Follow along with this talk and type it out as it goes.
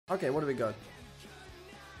Okay, what do we got?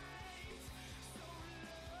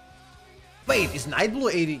 Wait, is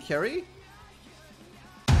Nightblue 80 carry?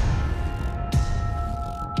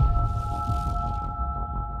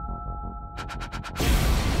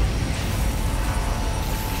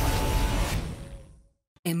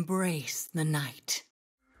 Embrace the night.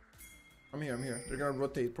 I'm here, I'm here. They're gonna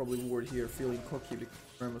rotate probably ward here, feeling cocky because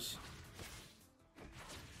Remus.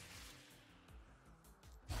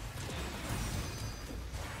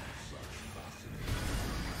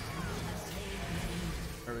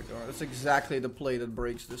 There we go. That's exactly the play that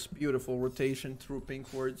breaks this beautiful rotation through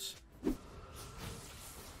pink wards.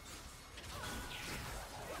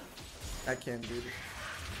 I can't do it.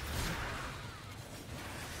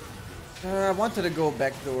 I wanted to go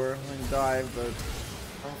backdoor and dive, but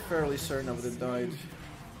I'm fairly certain I would have died.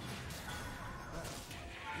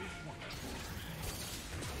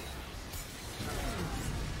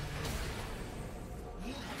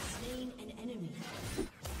 You have slain an enemy.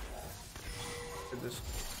 Look at this.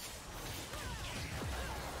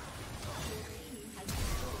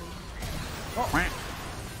 Oh,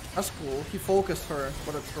 that's cool. He focused her.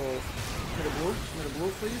 What a troll. Give me the blue. Give me the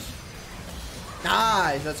blue, please.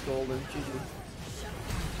 Nice, that's golden. GG.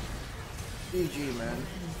 GG, man.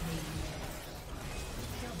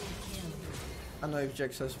 I know if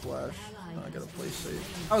Jax has flash. Oh, I gotta play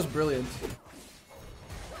safe. That was brilliant.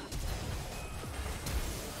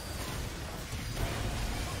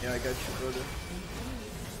 Yeah, I got you, brother.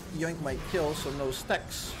 Yoink might kill, so no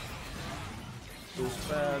stacks. Feels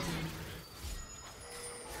bad.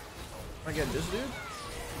 Can I get this dude?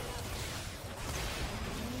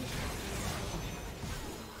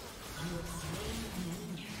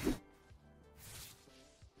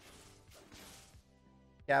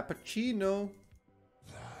 Cappuccino.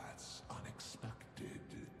 That's unexpected.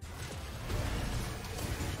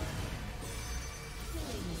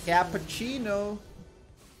 Cappuccino.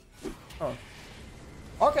 Oh.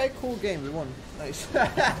 Okay, cool game. We won. Nice.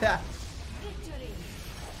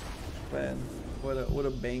 Man, what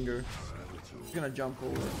a banger. He's gonna jump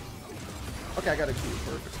over. Okay, I got a Q.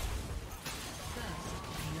 Perfect.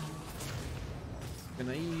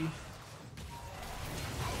 Gonna E.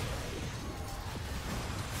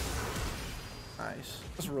 Nice.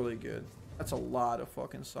 That's really good. That's a lot of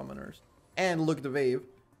fucking summoners. And look, the wave.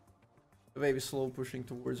 The wave is slow pushing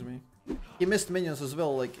towards me. He missed minions as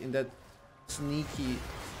well, like in that sneaky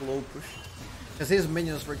slow push. Because his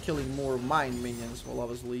minions were killing more of mine minions while I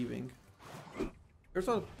was leaving. You're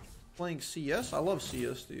still playing CS? I love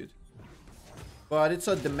CS, dude. But it's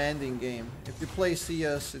a demanding game. If you play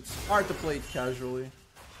CS, it's hard to play it casually.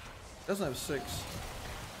 It doesn't have 6.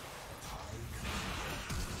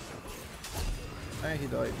 Hey, he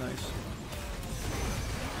died. Nice.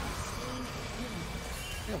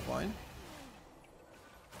 I think I'm fine.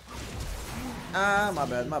 Ah, my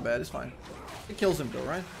bad, my bad. It's fine. It kills him though,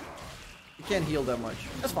 right? You can't heal that much.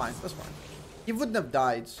 That's fine. That's fine. He wouldn't have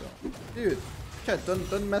died, so. Dude, chat,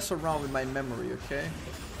 don't mess around with my memory, okay?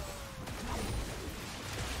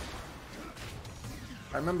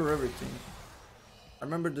 I remember everything. I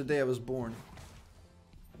remember the day I was born.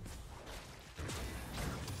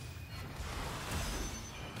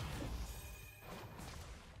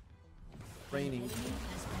 Raining.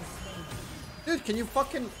 Dude, can you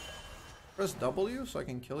fucking press W so I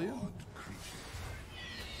can kill you?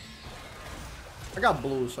 I got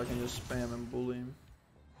blue so I can just spam and bully him.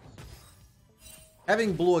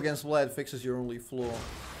 Having blue against Vlad fixes your only flaw.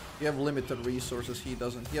 You have limited resources, he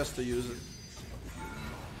doesn't. He has to use it.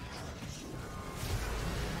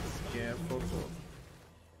 Yeah, fuck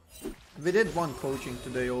off. We did one coaching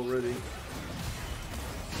today already.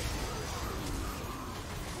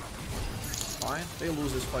 Fine, they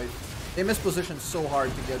lose this fight. They mispositioned so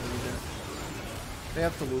hard to get me there. They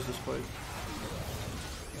have to lose this fight.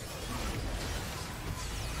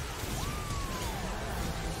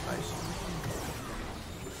 Nice.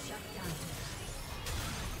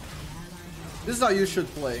 This is how you should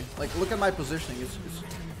play. Like, look at my positioning. It's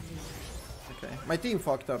okay. My team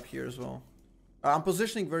fucked up here as well. I'm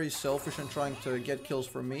positioning very selfish and trying to get kills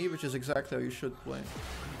for me, which is exactly how you should play.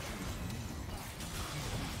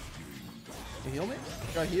 You heal me?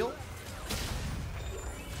 Got heal?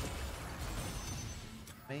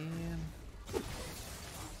 Man.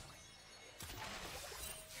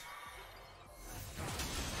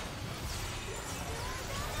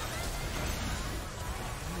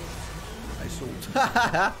 Nice ult.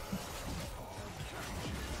 That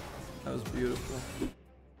was beautiful.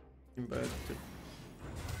 Bad.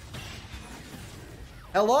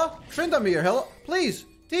 Hello? Tryndamere, hello? Please!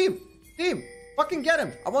 Team! Team! Fucking get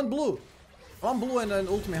him! I want blue! I want blue and an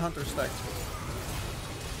ultimate hunter stack.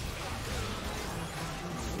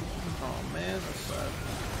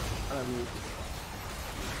 have ult.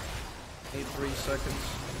 Need 3 seconds.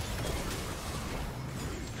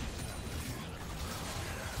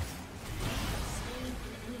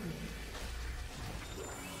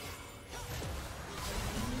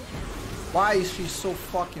 Why is she so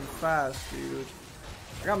fucking fast, dude?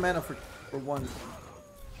 I got mana for 1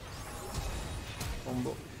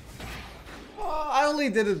 combo. Oh, I only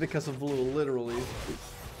did it because of blue, literally.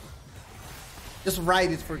 Just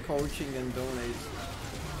write it for coaching and donate,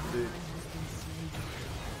 dude.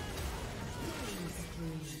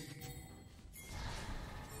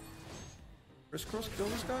 Crisscross kill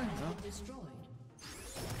this guy? No.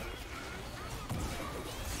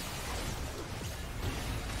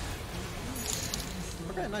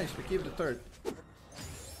 Okay, nice. We keep the third.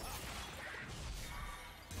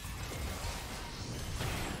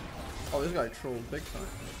 Oh, this guy trolled big time.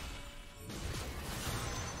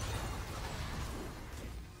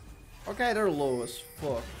 Okay, they're low as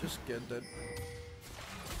fuck. Just get that.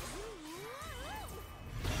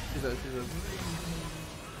 She's dead, she's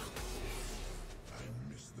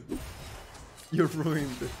dead. You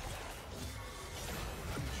ruined it.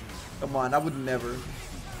 Come on, I would never.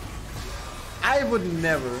 I would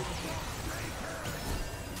never.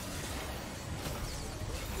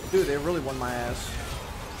 Dude, they really won my ass.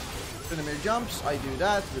 Enemy jumps, I do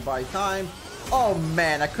that, we buy time. Oh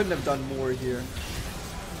man, I couldn't have done more here.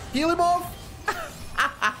 Heal him off!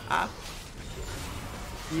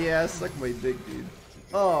 Yeah, suck my dick, dude.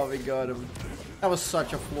 Oh, we got him. That was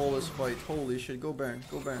such a flawless fight. Holy shit, go Baron,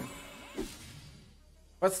 go Baron.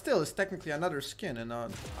 But still, it's technically another skin, and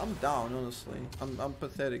I'm down, honestly. I'm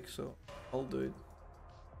pathetic, so I'll do it.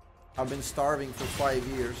 I've been starving for 5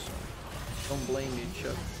 years, so don't blame me,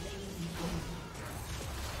 shit.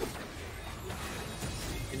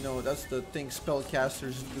 You know, that's the thing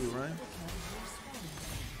spellcasters do, right?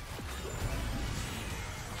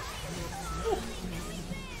 Ooh.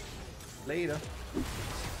 Later.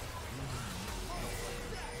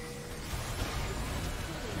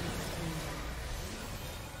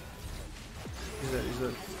 Is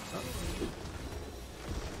that?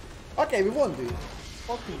 Oh. Okay, we won, dude.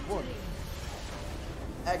 Fucking won.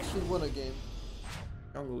 Actually won a game.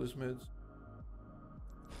 Jungle is mids.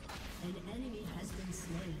 An enemy has been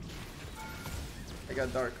slain. I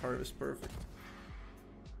got Dark Harvest, perfect.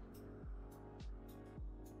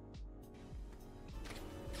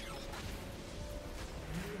 You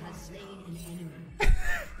have slain an enemy.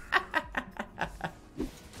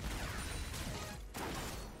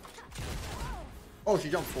 Oh, she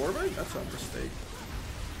jumped forward? That's a mistake.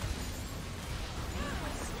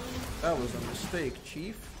 That was a mistake,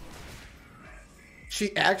 Chief.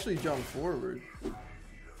 She actually jumped forward.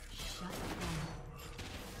 Shut down.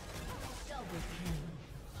 Double kill.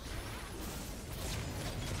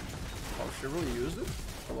 Oh, she really used it?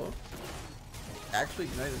 Hello? Actually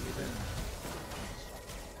ignited me there.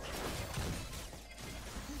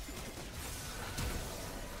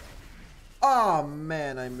 Oh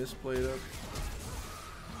man, I misplayed it.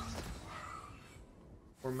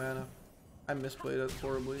 4 mana. I misplayed it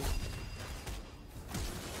horribly.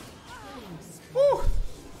 Whew.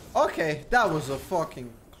 Okay, that was a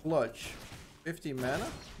fucking clutch. 50 mana?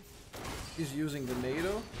 He's using the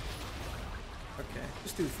NATO. Okay,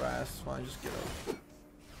 it's too fast. It's fine, just get out.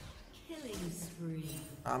 Killing spree.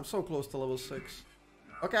 I'm so close to level 6.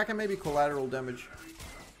 Okay, I can maybe collateral damage.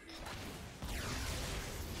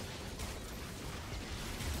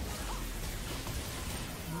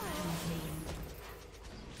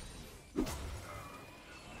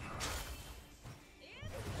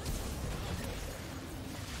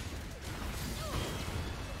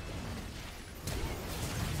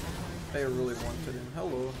 They really wanted him.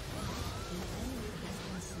 Hello.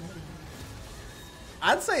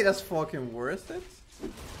 I'd say that's fucking worth it.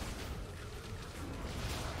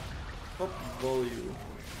 What value?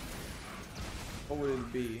 What would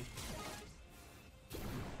it be?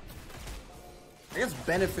 I guess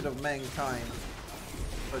benefit of mankind.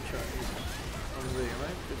 Such a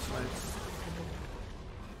right? It's nice.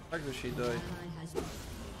 How did she die?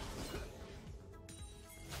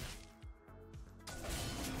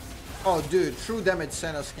 Oh dude, true damage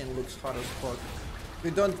Senna skin looks hot as fuck. We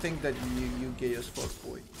don't think that you gay as fuck,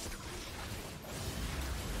 boy.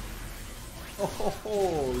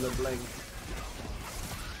 Oh, LeBlanc.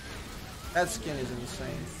 That skin is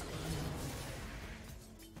insane.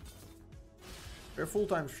 You're a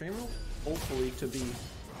full-time streamer? Hopefully to be.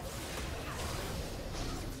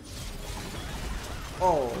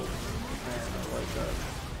 Oh man, I like that.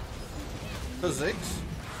 Physics?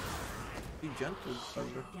 Be gentle,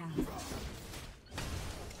 Thunder.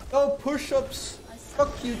 Oh, push-ups!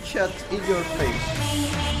 Fuck you, chat, in your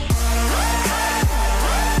face.